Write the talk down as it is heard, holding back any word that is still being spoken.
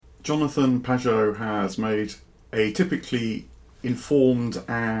Jonathan Pageau has made a typically informed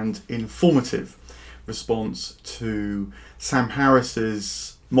and informative response to Sam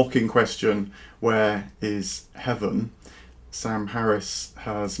Harris's mocking question, "Where is heaven?" Sam Harris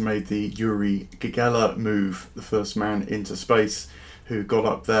has made the Yuri Gagarin move, the first man into space, who got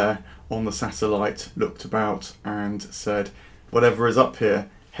up there on the satellite, looked about and said, "Whatever is up here,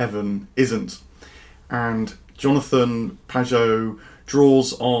 heaven isn't." And Jonathan Pageau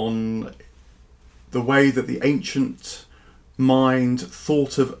draws on the way that the ancient mind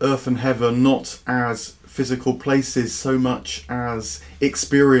thought of earth and heaven not as physical places so much as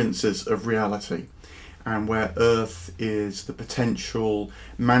experiences of reality, and where earth is the potential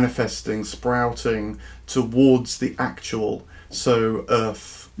manifesting, sprouting towards the actual, so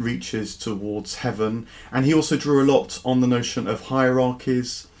earth reaches towards heaven. And he also drew a lot on the notion of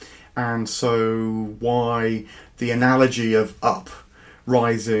hierarchies, and so why the analogy of up,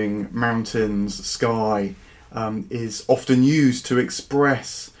 rising, mountains, sky is often used to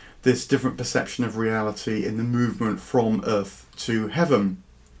express this different perception of reality in the movement from earth to heaven.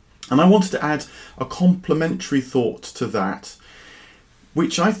 And I wanted to add a complementary thought to that,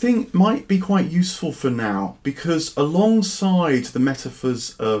 which I think might be quite useful for now, because alongside the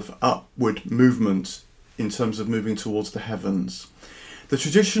metaphors of upward movement in terms of moving towards the heavens, the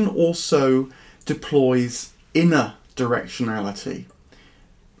tradition also deploys inner directionality.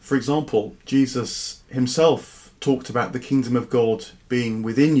 For example, Jesus himself talked about the kingdom of God being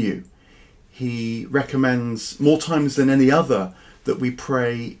within you. He recommends more times than any other that we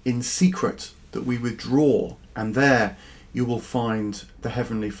pray in secret, that we withdraw, and there you will find the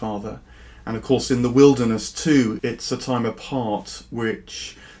Heavenly Father. And of course in the wilderness too, it's a time apart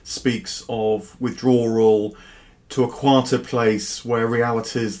which speaks of withdrawal to a quieter place where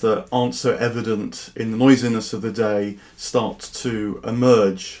realities that aren't so evident in the noisiness of the day start to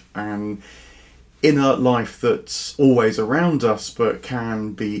emerge, and inner life that's always around us but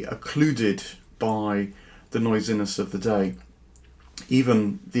can be occluded by the noisiness of the day.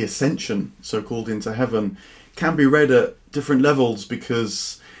 Even the ascension, so-called, into heaven can be read at different levels,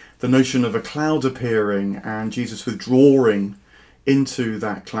 because the notion of a cloud appearing and Jesus withdrawing into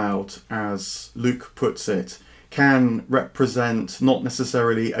that cloud, as Luke puts it, can represent not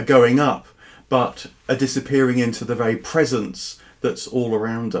necessarily a going up, but a disappearing into the very presence that's all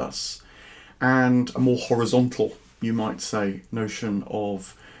around us. And a more horizontal, you might say, notion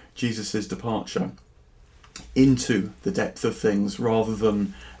of Jesus' departure into the depth of things rather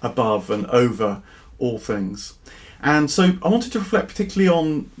than above and over all things. And so I wanted to reflect particularly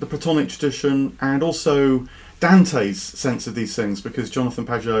on the Platonic tradition and also Dante's sense of these things, because Jonathan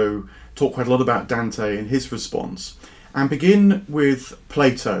Pageau talked quite a lot about Dante in his response, and begin with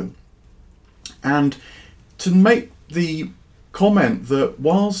Plato, and to make the comment that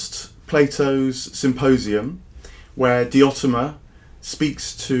whilst Plato's Symposium, where Diotima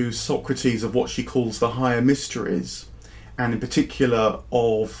speaks to Socrates of what she calls the higher mysteries, and in particular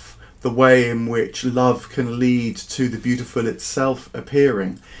of the way in which love can lead to the beautiful itself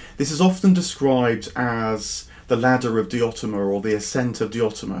appearing, this is often described as the ladder of Diotima or the ascent of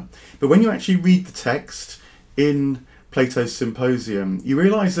Diotima. But when you actually read the text in Plato's Symposium, you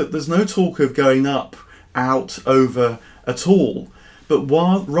realise that there's no talk of going up, out, over at all, but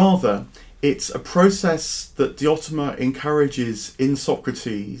rather it's a process that Diotima encourages in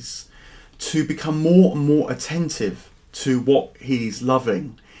Socrates to become more and more attentive to what he's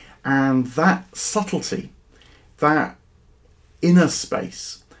loving. And that subtlety, that inner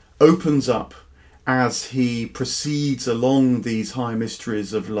space, opens up as he proceeds along these high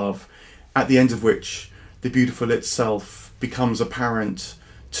mysteries of love, at the end of which the beautiful itself becomes apparent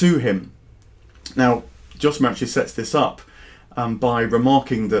to him. Now, Diotima actually sets this up by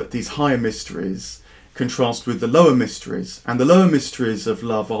remarking that these higher mysteries contrast with the lower mysteries, and the lower mysteries of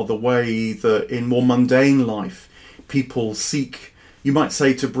love are the way that in more mundane life people seek, you might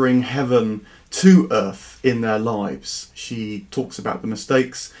say, to bring heaven to earth in their lives. She talks about the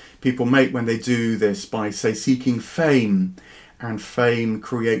mistakes people make when they do this by, say, seeking fame, and fame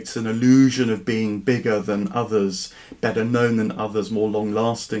creates an illusion of being bigger than others, better known than others, more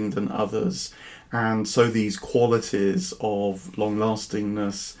long-lasting than others. And so these qualities of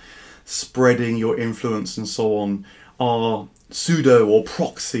long-lastingness, spreading your influence and so on, are pseudo or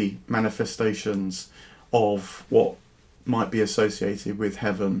proxy manifestations of what might be associated with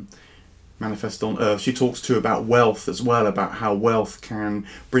heaven manifest on earth. She talks too about wealth as well, about how wealth can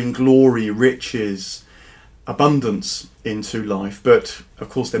bring glory, riches, abundance into life, but of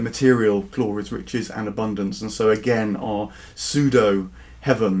course they're material glories, riches and abundance, and so again are pseudo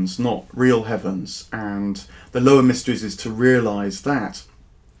heavens, not real heavens. And the lower mysteries is to realise that.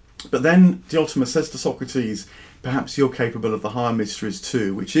 But then Diotima says to Socrates, perhaps you're capable of the higher mysteries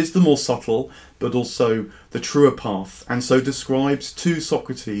too, which is the more subtle, but also the truer path, and so describes to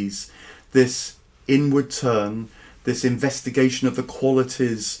Socrates this inward turn, this investigation of the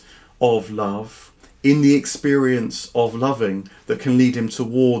qualities of love in the experience of loving that can lead him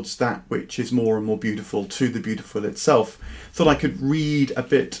towards that which is more and more beautiful, to the beautiful itself. Thought I could read a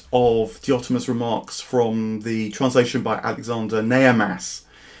bit of Diotima's remarks from the translation by Alexander Neamas,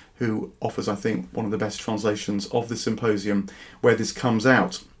 who offers, I think, one of the best translations of the Symposium, where this comes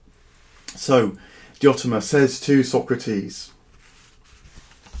out. So, Diotima says to Socrates,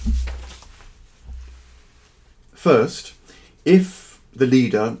 first, if the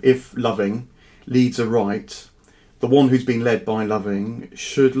leader, if loving, leads aright, the one who's been led by loving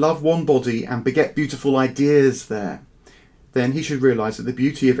should love one body and beget beautiful ideas there, then he should realise that the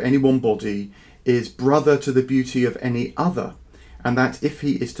beauty of any one body is brother to the beauty of any other, and that if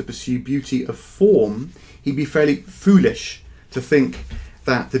he is to pursue beauty of form, he'd be fairly foolish to think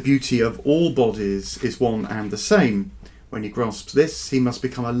that the beauty of all bodies is one and the same. When he grasps this, he must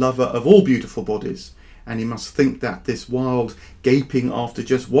become a lover of all beautiful bodies, and he must think that this wild gaping after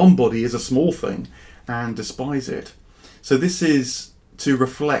just one body is a small thing and despise it. So this is to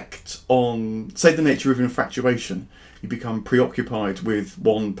reflect on, say, the nature of infatuation. You become preoccupied with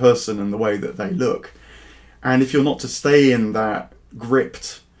one person and the way that they look. And if you're not to stay in that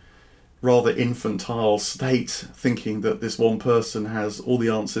gripped, rather infantile state, thinking that this one person has all the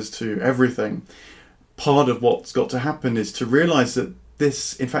answers to everything, part of what's got to happen is to realise that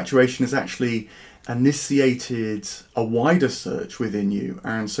this infatuation is actually initiated a wider search within you,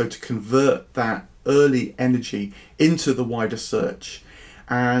 and so to convert that early energy into the wider search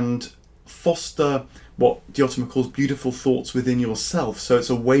and foster what Diotima calls beautiful thoughts within yourself. So it's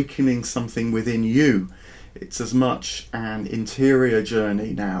awakening something within you. It's as much an interior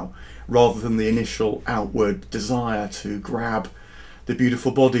journey now, rather than the initial outward desire to grab the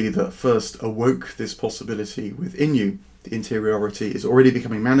beautiful body that first awoke this possibility within you. The interiority is already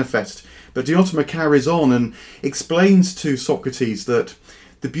becoming manifest. But Diotima carries on and explains to Socrates that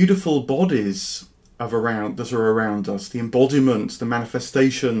the beautiful bodies that are around us, the embodiments, the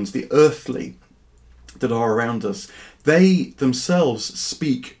manifestations, the earthly that are around us, they themselves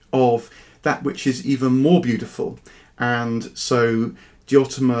speak of that which is even more beautiful. And so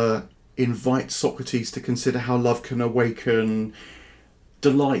Diotima invites Socrates to consider how love can awaken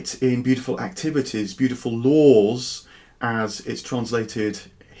delight in beautiful activities, beautiful laws, as it's translated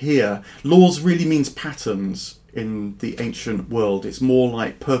here. Laws really means patterns in the ancient world. It's more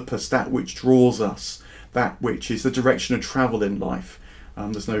like purpose, that which draws us, that which is the direction of travel in life.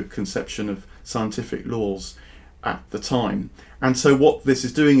 There's no conception of scientific laws at the time. And so what this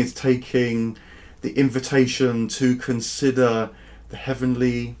is doing is taking the invitation to consider the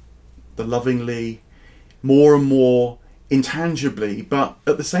heavenly, the lovingly, more and more intangibly, but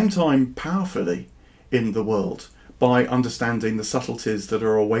at the same time powerfully in the world, by understanding the subtleties that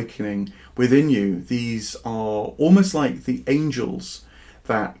are awakening within you. These are almost like the angels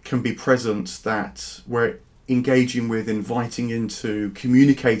that can be present, that we're engaging with, inviting into,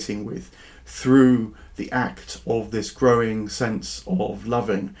 communicating with through the act of this growing sense of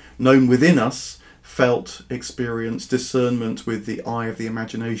loving, known within us, felt, experienced, discernment with the eye of the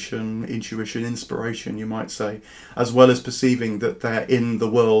imagination, intuition, inspiration, you might say, as well as perceiving that they're in the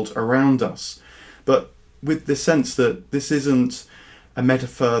world around us. But with the sense that this isn't a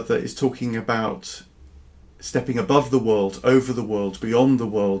metaphor that is talking about stepping above the world, over the world, beyond the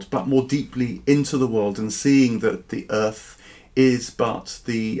world, but more deeply into the world, and seeing that the earth is but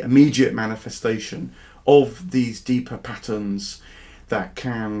the immediate manifestation of these deeper patterns that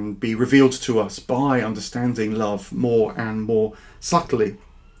can be revealed to us by understanding love more and more subtly.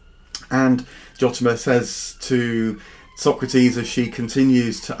 And Diotima says to Socrates, as she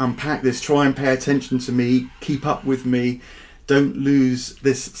continues to unpack this, try and pay attention to me, keep up with me, don't lose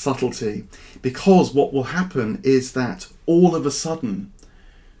this subtlety, because what will happen is that all of a sudden,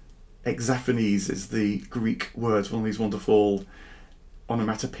 exaphanes is the Greek word, one of these wonderful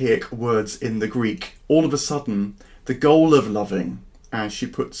onomatopoeic words in the Greek, all of a sudden the goal of loving, as she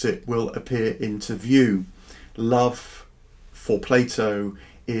puts it, will appear into view. Love, for Plato,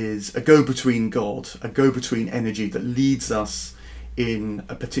 is a go-between God, a go-between energy that leads us in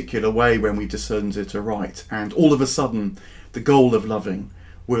a particular way when we discern it aright. And all of a sudden, the goal of loving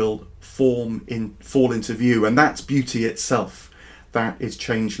will fall into view. And that's beauty itself. That is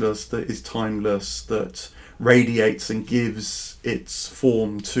changeless, that is timeless, that radiates and gives its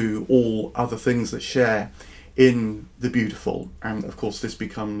form to all other things that share in the beautiful. And of course, this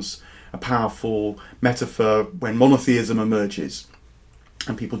becomes a powerful metaphor when monotheism emerges.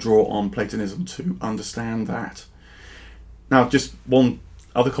 and people draw on Platonism to understand that. Now, just one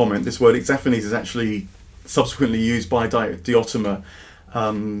other comment. This word exaphanes is actually subsequently used by Diotima,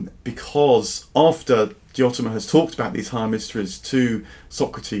 because after Diotima has talked about these higher mysteries to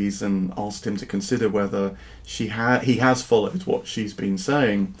Socrates and asked him to consider whether he has followed what she's been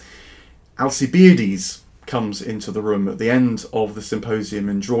saying, Alcibiades comes into the room at the end of the symposium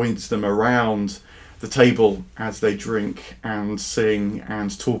and joins them around the table as they drink and sing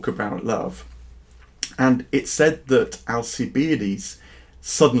and talk about love. And it's said that Alcibiades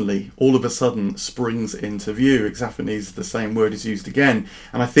suddenly, all of a sudden, springs into view. Exaphanes, the same word, is used again.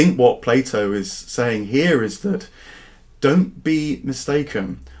 And I think what Plato is saying here is that don't be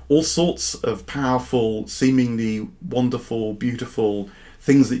mistaken. All sorts of powerful, seemingly wonderful, beautiful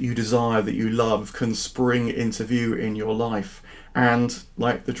things that you desire, that you love, can spring into view in your life. And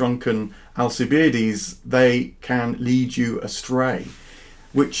like the drunken Alcibiades, they can lead you astray,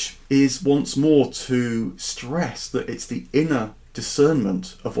 which is once more to stress that it's the inner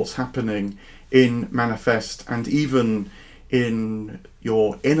discernment of what's happening in manifest and even in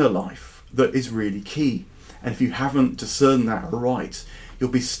your inner life that is really key. And if you haven't discerned that right, you'll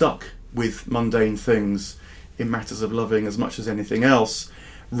be stuck with mundane things in matters of loving as much as anything else,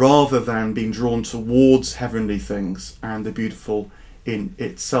 rather than being drawn towards heavenly things and the beautiful in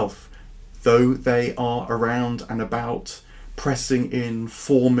itself, though they are around and about, pressing in,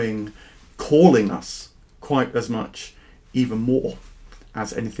 forming, calling us quite as much, even more,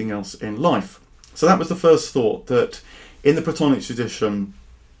 as anything else in life. So that was the first thought, that in the Platonic tradition,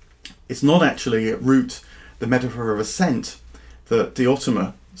 it's not actually at root the metaphor of ascent that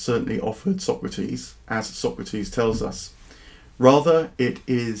Diotima certainly offered Socrates, as Socrates tells us. Rather, it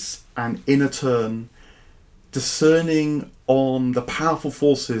is an inner turn, discerning on the powerful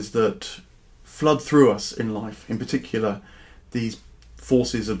forces that flood through us in life, in particular these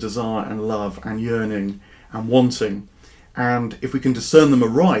forces of desire and love and yearning and wanting. And if we can discern them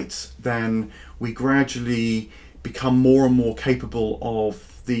aright, then we gradually become more and more capable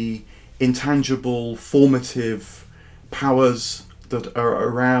of the intangible, formative powers that are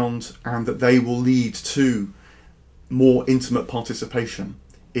around, and that they will lead to more intimate participation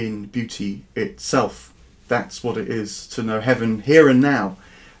in beauty itself. That's what it is to know heaven here and now,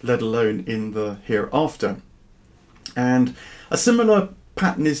 let alone in the hereafter. And a similar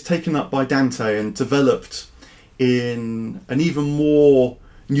pattern is taken up by Dante and developed in an even more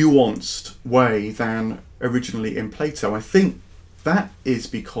nuanced way than originally in Plato. I think that is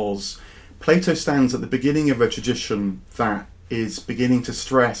because Plato stands at the beginning of a tradition that is beginning to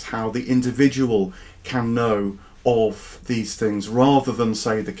stress how the individual can know of these things, rather than,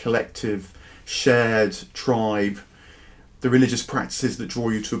 say, the collective, shared tribe, the religious practices that draw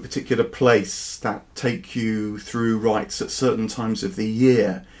you to a particular place, that take you through rites at certain times of the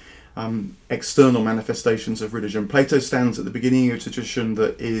year, external manifestations of religion. Plato stands at the beginning of a tradition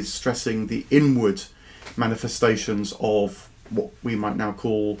that is stressing the inward manifestations of what we might now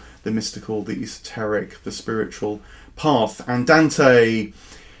call the mystical, the esoteric, the spiritual path. And Dante,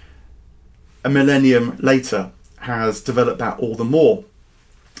 a millennium later, has developed that all the more.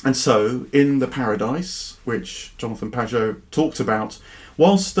 And so in the Paradise, which Jonathan Pageau talked about,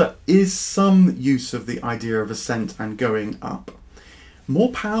 whilst there is some use of the idea of ascent and going up,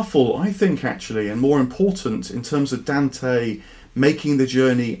 more powerful, I think, actually, and more important in terms of Dante making the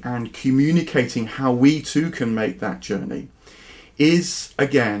journey and communicating how we too can make that journey, is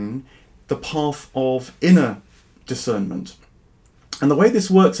again the path of inner discernment. And the way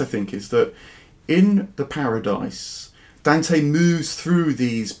this works, I think, is that in the Paradise, Dante moves through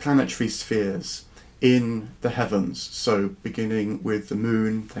these planetary spheres in the heavens. So beginning with the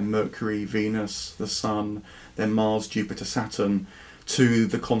moon, then Mercury, Venus, the sun, then Mars, Jupiter, Saturn, to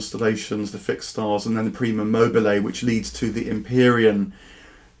the constellations, the fixed stars, and then the Prima Mobile, which leads to the Empyrean,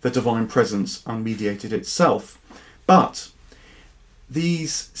 the divine presence unmediated itself. But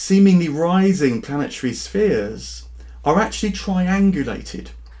these seemingly rising planetary spheres are actually triangulated.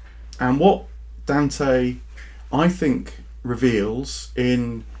 And what Dante, I think, reveals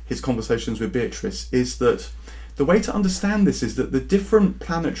in his conversations with Beatrice is that the way to understand this is that the different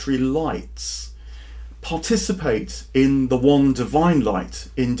planetary lights participate in the one divine light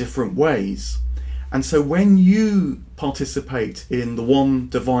in different ways. And so when you participate in the one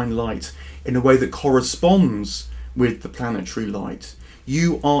divine light in a way that corresponds with the planetary light,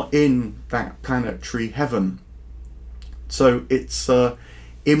 you are in that planetary heaven. So it's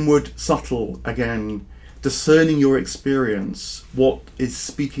inward, subtle, again, discerning your experience, what is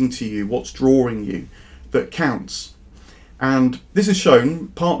speaking to you, what's drawing you, that counts. And this is shown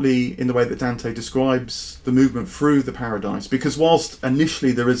partly in the way that Dante describes the movement through the paradise, because whilst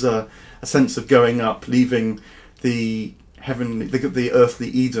initially there is a sense of going up, leaving the earthly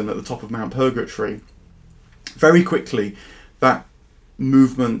Eden at the top of Mount Purgatory, very quickly that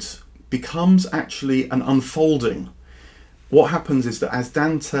movement becomes actually an unfolding. What happens is that as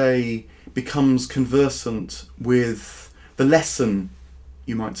Dante becomes conversant with the lesson,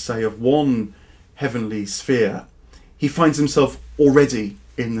 you might say, of one heavenly sphere, he finds himself already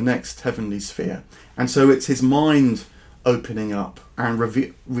in the next heavenly sphere. And so it's his mind opening up and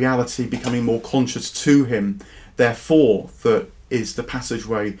reality becoming more conscious to him. Therefore, that is the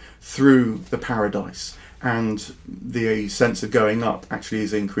passageway through the paradise. And the sense of going up actually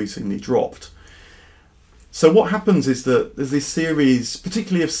is increasingly dropped. So what happens is that there's this series,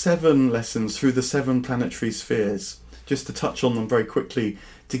 particularly of 7 lessons through the 7 planetary spheres, just to touch on them very quickly,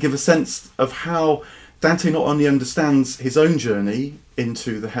 to give a sense of how Dante not only understands his own journey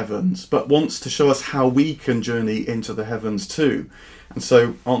into the heavens, but wants to show us how we can journey into the heavens too. And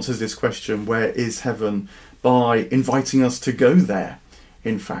so answers this question, where is heaven, by inviting us to go there,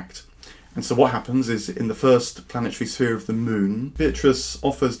 in fact. And so what happens is, in the first planetary sphere of the moon, Beatrice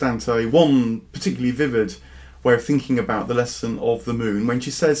offers Dante one particularly vivid way of thinking about the lesson of the moon, when she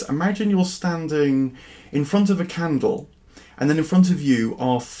says, imagine you're standing in front of a candle, and then in front of you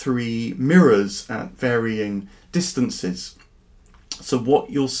are 3 mirrors at varying distances. So what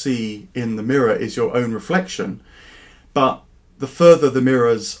you'll see in the mirror is your own reflection, but the further the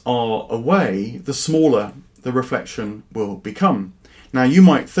mirrors are away, the smaller the reflection will become. Now you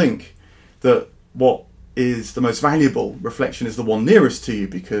might think that what is the most valuable reflection is the one nearest to you,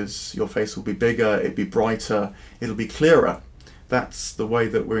 because your face will be bigger, it'll be brighter, it'll be clearer. That's the way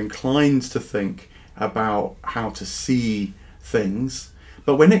that we're inclined to think about how to see things.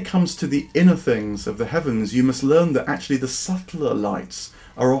 But when it comes to the inner things of the heavens, you must learn that actually the subtler lights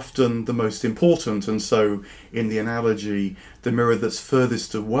are often the most important. And so in the analogy, the mirror that's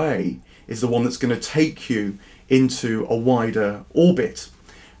furthest away is the one that's going to take you into a wider orbit.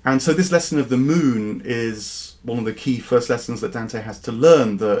 And so this lesson of the moon is one of the key first lessons that Dante has to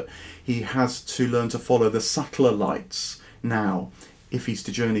learn, that he has to learn to follow the subtler lights now, if he's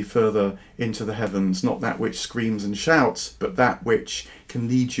to journey further into the heavens, not that which screams and shouts, but that which can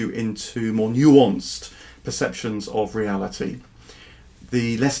lead you into more nuanced perceptions of reality.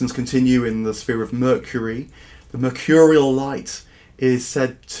 The lessons continue in the sphere of Mercury. The mercurial light is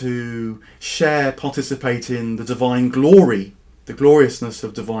said to participate in the divine glory, the gloriousness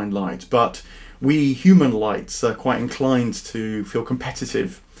of divine light, but we human lights are quite inclined to feel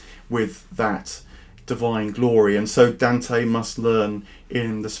competitive with that divine glory, and so Dante must learn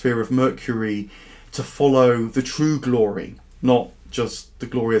in the sphere of Mercury to follow the true glory, not just the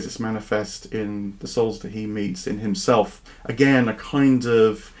glory as it's manifest in the souls that he meets in himself. Again, a kind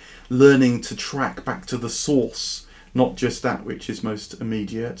of learning to track back to the source, not just that which is most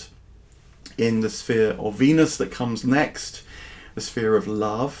immediate. In the sphere of Venus that comes next, the sphere of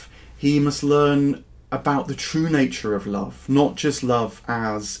love, he must learn about the true nature of love, not just love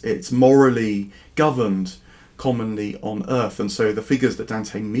as it's morally governed commonly on earth. And so the figures that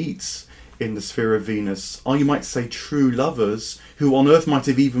Dante meets in the sphere of Venus are, you might say, true lovers who on earth might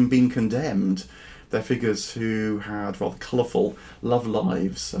have even been condemned. They're figures who had rather colourful love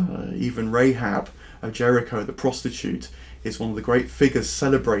lives. Even Rahab of Jericho, the prostitute, is one of the great figures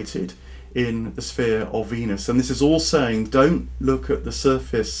celebrated in the sphere of Venus. And this is all saying, don't look at the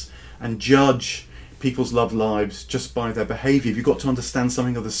surface and judge people's love lives just by their behaviour. You've got to understand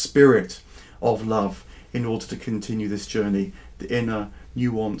something of the spirit of love in order to continue this journey, the inner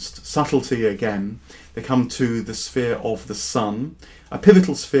nuanced subtlety again. They come to the sphere of the sun, a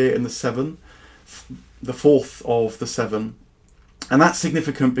pivotal sphere in the 7, the 4th of the 7. And that's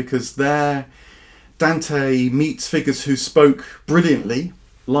significant because there Dante meets figures who spoke brilliantly,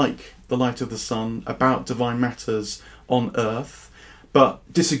 like the light of the sun, about divine matters on earth, but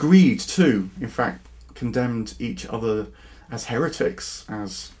disagreed too, in fact condemned each other as heretics,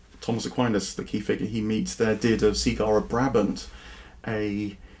 as Thomas Aquinas, the key figure he meets there, did of Sigar of Brabant,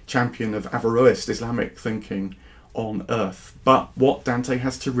 a champion of Averroist Islamic thinking on earth. But what Dante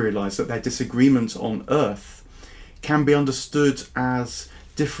has to realise, that their disagreement on earth can be understood as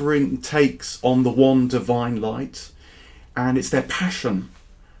differing takes on the one divine light, and it's their passion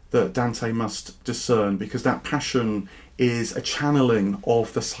that Dante must discern, because that passion is a channeling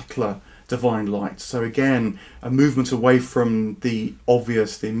of the subtler divine light. So again, a movement away from the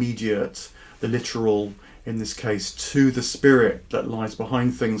obvious, the immediate, the literal in this case, to the spirit that lies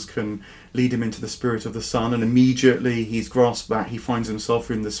behind things can lead him into the spirit of the sun, and immediately he's grasped that, he finds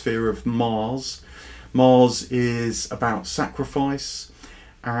himself in the sphere of Mars. Mars is about sacrifice,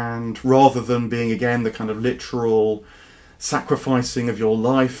 and rather than being again the kind of literal sacrificing of your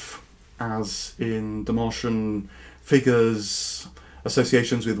life, as in the Martian figures'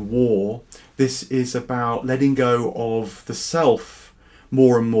 associations with war, this is about letting go of the self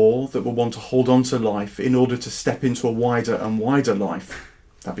more and more that will want to hold on to life in order to step into a wider and wider life.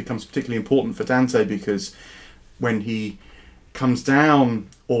 That becomes particularly important for Dante because when he comes down,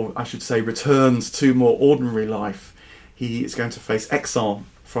 or I should say returns to more ordinary life, he is going to face exile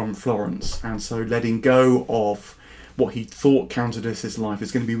from Florence, and so letting go of what he thought counted as his life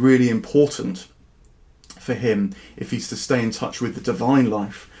is going to be really important for him if he's to stay in touch with the divine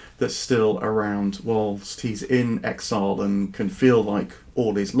life that's still around whilst he's in exile and can feel like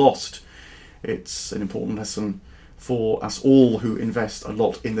all is lost. It's an important lesson for us all who invest a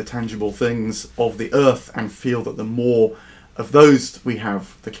lot in the tangible things of the earth and feel that the more of those we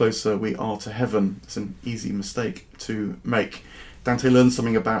have, the closer we are to heaven. It's an easy mistake to make. Dante learns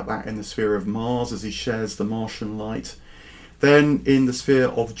something about that in the sphere of Mars as he shares the Martian light. Then in the sphere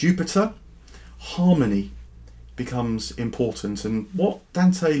of Jupiter, harmony becomes important, and what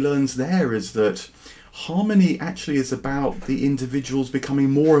Dante learns there is that harmony actually is about the individuals becoming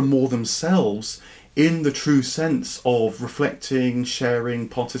more and more themselves in the true sense of reflecting, sharing,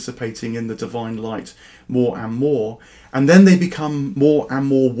 participating in the divine light more and more, and then they become more and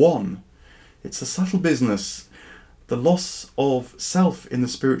more one. It's a subtle business. The loss of self in the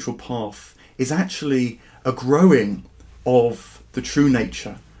spiritual path is actually a growing of the true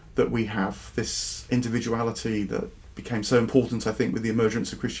nature that we have, this individuality that became so important, I think, with the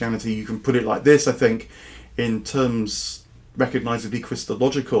emergence of Christianity. You can put it like this, I think, in terms recognisably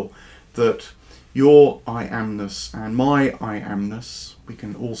Christological, that your I amness and my I amness, we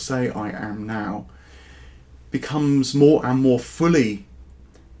can all say I am now, becomes more and more fully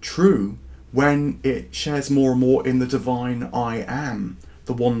true when it shares more and more in the divine I am,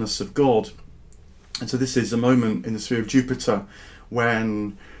 the oneness of God. And so this is a moment in the sphere of Jupiter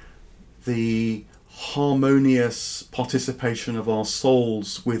when the harmonious participation of our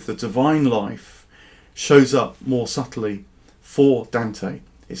souls with the divine life shows up more subtly for Dante.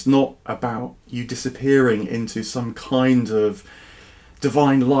 It's not about you disappearing into some kind of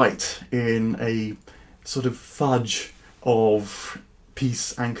divine light in a sort of fudge of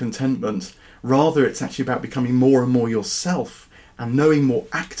peace and contentment. Rather, it's actually about becoming more and more yourself and knowing more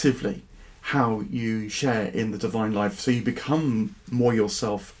actively how you share in the divine life. So you become more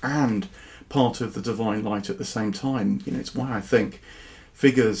yourself and part of the divine light at the same time. You know, it's why I think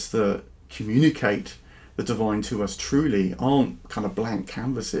figures that communicate the divine to us truly aren't kind of blank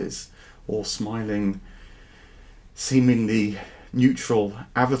canvases or smiling, seemingly neutral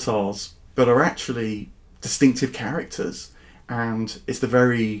avatars, but are actually distinctive characters. And it's the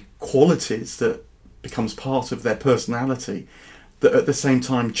very qualities that becomes part of their personality that at the same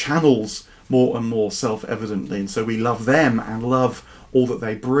time channels more and more self-evidently. And so we love them and love all that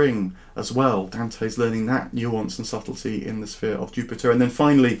they bring as well. Dante's learning that nuance and subtlety in the sphere of Jupiter. And then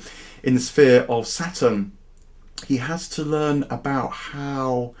finally, in the sphere of Saturn, he has to learn about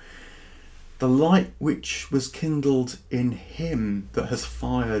how the light which was kindled in him that has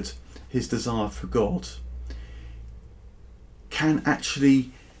fired his desire for God can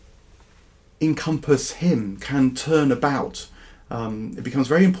actually encompass him, can turn about. It becomes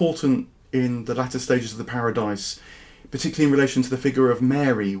very important in the latter stages of the Paradise, particularly in relation to the figure of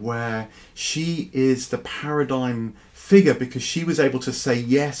Mary, where she is the paradigm figure because she was able to say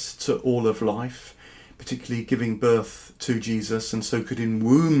yes to all of life, particularly giving birth to Jesus, and so could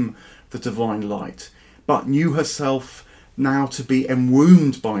enwomb the divine light, but knew herself now to be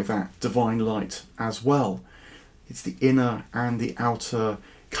enwombed by that divine light as well. It's the inner and the outer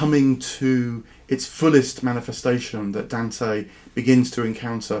coming to its fullest manifestation that Dante begins to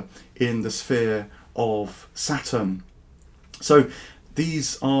encounter in the sphere of Saturn. So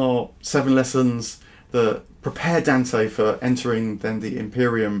these are 7 lessons that prepare Dante for entering then the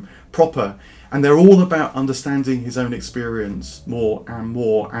Imperium proper, and they're all about understanding his own experience more and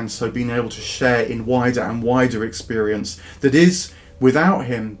more, and so being able to share in wider and wider experience that is without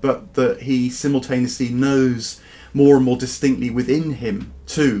him, but that he simultaneously knows more and more distinctly within him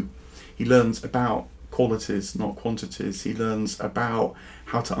too. He learns about qualities, not quantities. He learns about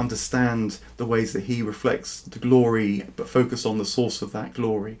how to understand the ways that he reflects the glory, but focus on the source of that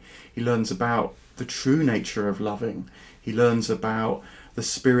glory. He learns about the true nature of loving. He learns about the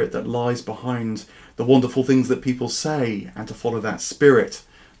spirit that lies behind the wonderful things that people say, and to follow that spirit,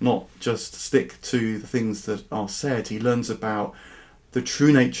 not just stick to the things that are said. He learns about the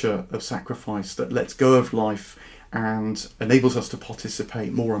true nature of sacrifice that lets go of life and enables us to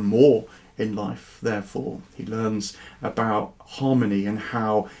participate more and more in life, therefore. He learns about harmony and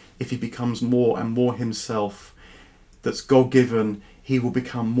how if he becomes more and more himself that's God-given, he will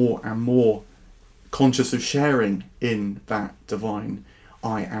become more and more conscious of sharing in that divine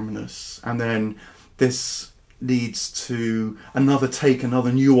I amness. And then this leads to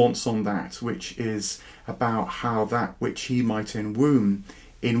another nuance on that, which is about how that which he might enwombed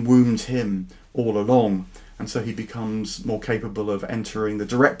him all along. And so he becomes more capable of entering the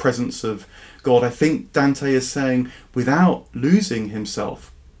direct presence of God. I think Dante is saying, without losing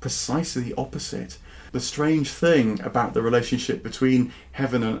himself, precisely the opposite. The strange thing about the relationship between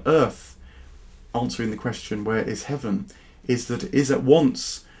heaven and earth, answering the question, where is heaven, is that it is at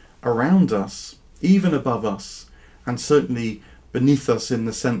once around us, even above us, and certainly beneath us in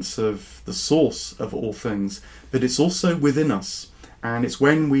the sense of the source of all things, but it's also within us. And it's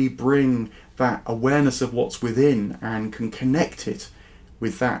when we bring that awareness of what's within and can connect it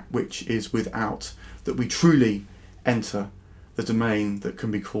with that which is without that we truly enter the domain that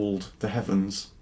can be called the heavens.